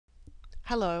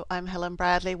Hello, I'm Helen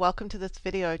Bradley. Welcome to this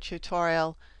video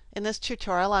tutorial. In this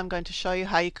tutorial, I'm going to show you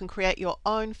how you can create your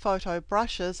own photo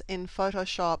brushes in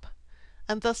Photoshop.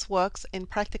 And this works in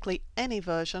practically any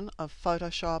version of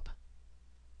Photoshop.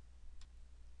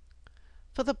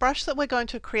 For the brush that we're going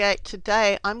to create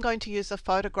today, I'm going to use a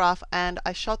photograph, and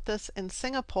I shot this in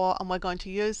Singapore, and we're going to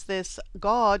use this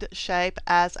God shape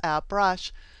as our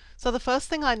brush. So the first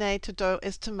thing I need to do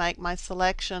is to make my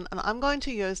selection, and I'm going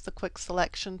to use the quick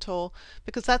selection tool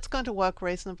because that's going to work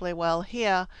reasonably well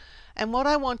here. And what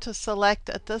I want to select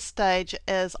at this stage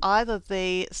is either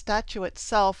the statue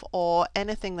itself or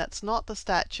anything that's not the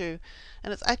statue.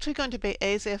 And it's actually going to be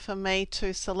easier for me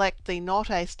to select the not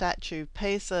a statue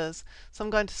pieces. So I'm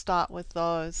going to start with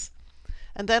those.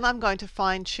 And then I'm going to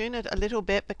fine tune it a little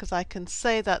bit because I can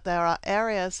see that there are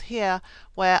areas here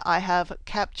where I have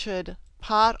captured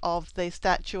part of the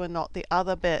statue and not the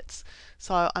other bits.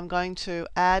 So I'm going to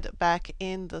add back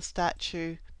in the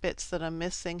statue bits that are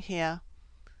missing here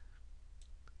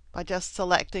by just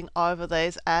selecting over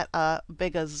these at a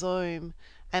bigger zoom.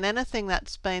 And anything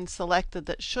that's been selected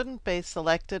that shouldn't be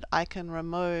selected, I can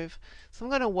remove. So I'm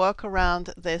going to work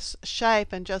around this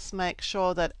shape and just make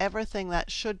sure that everything that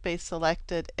should be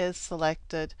selected is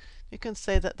selected. You can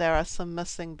see that there are some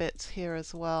missing bits here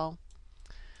as well.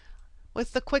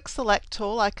 With the quick select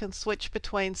tool, I can switch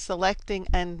between selecting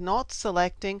and not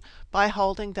selecting by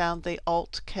holding down the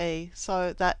Alt key.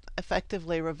 So that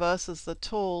effectively reverses the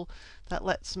tool. That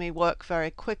lets me work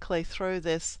very quickly through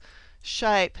this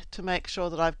shape to make sure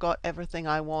that I've got everything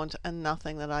I want and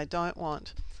nothing that I don't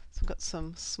want. So I've got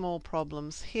some small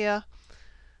problems here.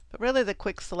 But really the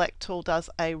quick select tool does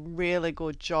a really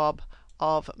good job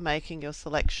of making your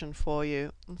selection for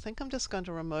you. I think I'm just going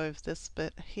to remove this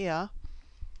bit here.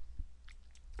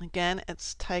 Again,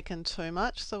 it's taken too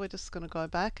much, so we're just going to go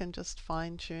back and just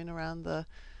fine tune around the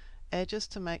edges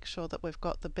to make sure that we've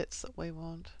got the bits that we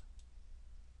want.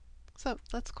 So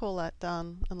let's call that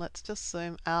done, and let's just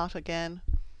zoom out again.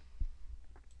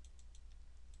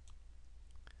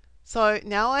 So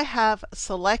now I have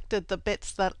selected the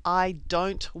bits that I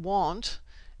don't want,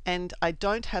 and I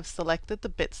don't have selected the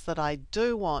bits that I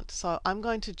do want. So I'm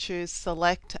going to choose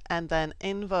select and then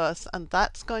inverse, and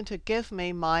that's going to give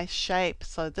me my shape.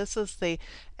 So this is the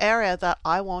area that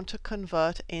I want to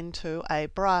convert into a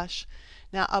brush.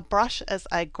 Now a brush is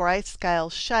a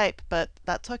grayscale shape, but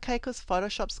that's okay because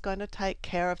Photoshop's going to take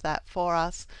care of that for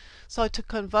us. So to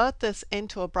convert this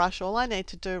into a brush, all I need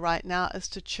to do right now is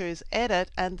to choose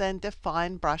Edit and then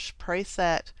Define Brush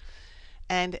Preset.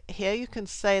 And here you can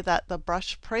see that the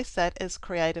brush preset is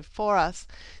created for us.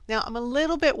 Now I'm a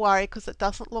little bit worried because it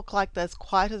doesn't look like there's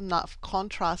quite enough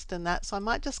contrast in that, so I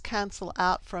might just cancel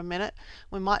out for a minute.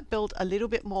 We might build a little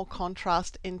bit more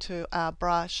contrast into our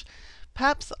brush.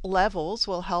 Perhaps levels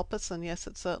will help us, and yes,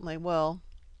 it certainly will.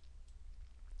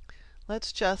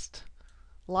 Let's just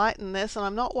lighten this, and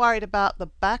I'm not worried about the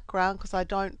background because I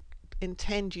don't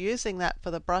intend using that for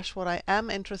the brush. What I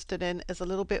am interested in is a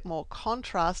little bit more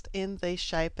contrast in the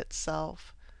shape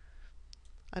itself.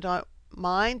 I don't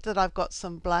mind that I've got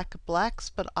some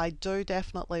blacks, but I do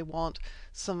definitely want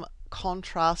some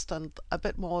contrast and a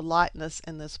bit more lightness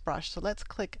in this brush. So let's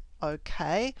click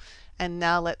OK, and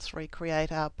now let's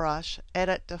recreate our brush.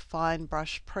 Edit, Define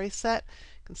Brush Preset.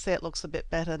 You can see it looks a bit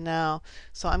better now.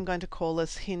 So I'm going to call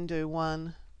this Hindu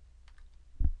 1.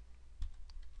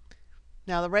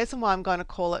 Now the reason why I'm going to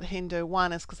call it Hindu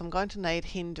 1 is because I'm going to need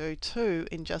Hindu 2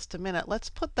 in just a minute.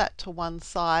 Let's put that to one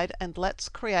side and let's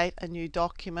create a new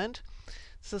document.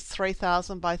 This is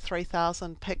 3000 by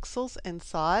 3000 pixels in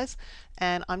size,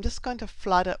 and I'm just going to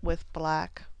flood it with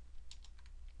black.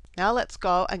 Now let's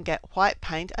go and get white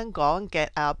paint and go and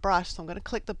get our brush. So I'm going to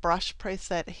click the brush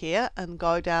preset here and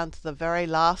go down to the very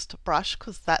last brush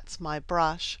because that's my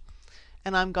brush.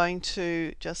 And I'm going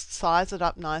to just size it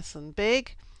up nice and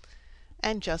big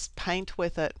and just paint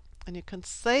with it. And you can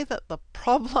see that the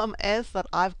problem is that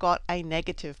I've got a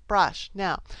negative brush.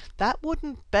 Now that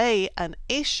wouldn't be an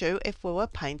issue if we were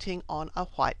painting on a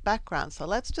white background. So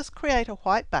let's just create a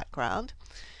white background,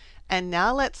 and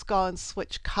now let's go and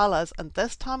switch colors, and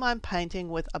this time I'm painting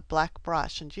with a black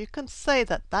brush, and you can see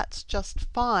that that's just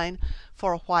fine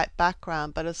for a white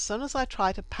background, but as soon as I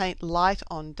try to paint light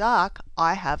on dark,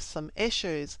 I have some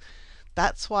issues.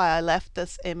 That's why I left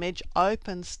this image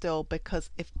open still, because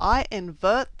if I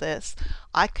invert this,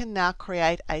 I can now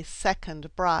create a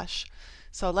second brush.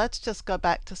 So let's just go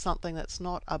back to something that's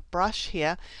not a brush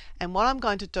here, and what I'm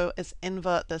going to do is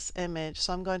invert this image.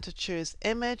 So I'm going to choose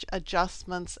Image,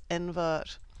 Adjustments,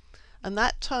 Invert. And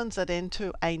that turns it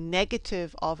into a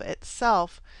negative of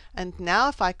itself. And now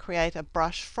if I create a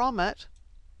brush from it,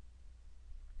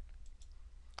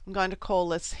 I'm going to call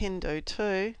this Hindu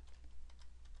too,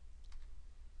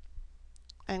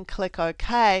 and click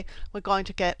OK. We're going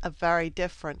to get a very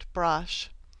different brush.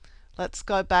 Let's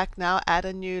go back now, add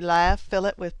a new layer, fill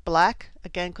it with black.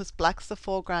 Again, because black's the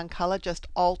foreground color, just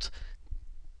Alt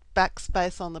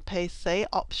backspace on the PC,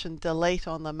 Option Delete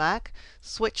on the Mac.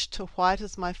 Switch to white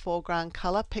as my foreground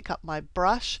color, pick up my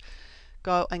brush,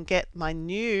 go and get my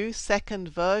new second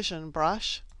version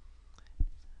brush.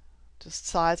 Just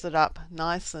size it up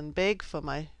nice and big for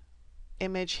my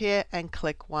image here and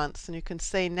click once, and you can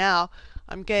see now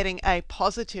I'm getting a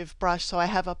positive brush, so I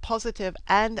have a positive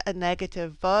and a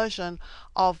negative version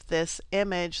of this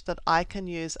image that I can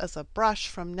use as a brush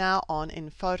from now on in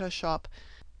Photoshop.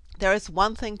 There is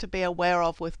one thing to be aware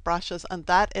of with brushes, and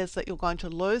that is that you're going to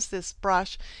lose this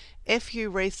brush if you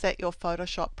reset your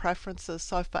Photoshop preferences.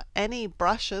 So for any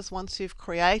brushes, once you've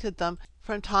created them,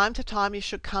 from time to time you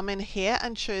should come in here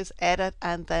and choose Edit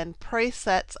and then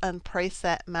Presets and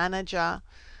Preset Manager.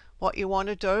 What you want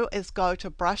to do is go to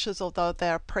brushes, although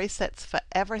there are presets for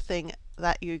everything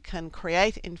that you can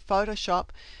create in Photoshop.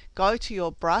 Go to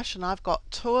your brush, and I've got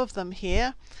two of them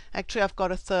here. Actually, I've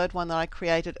got a third one that I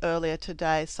created earlier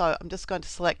today. So I'm just going to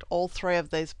select all three of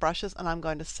these brushes and I'm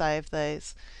going to save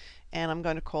these. And I'm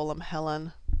going to call them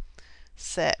Helen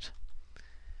Set.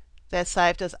 They're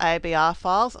saved as ABR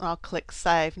files, and I'll click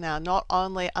Save. Now, not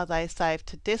only are they saved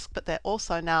to disk, but they're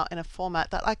also now in a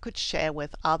format that I could share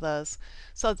with others.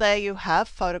 So there you have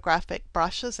photographic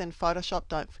brushes in Photoshop.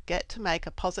 Don't forget to make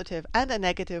a positive and a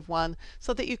negative one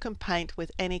so that you can paint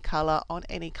with any color on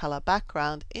any color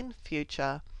background in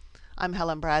future. I'm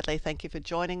Helen Bradley. Thank you for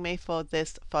joining me for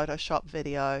this Photoshop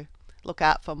video. Look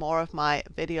out for more of my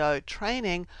video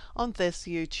training on this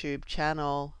YouTube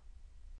channel.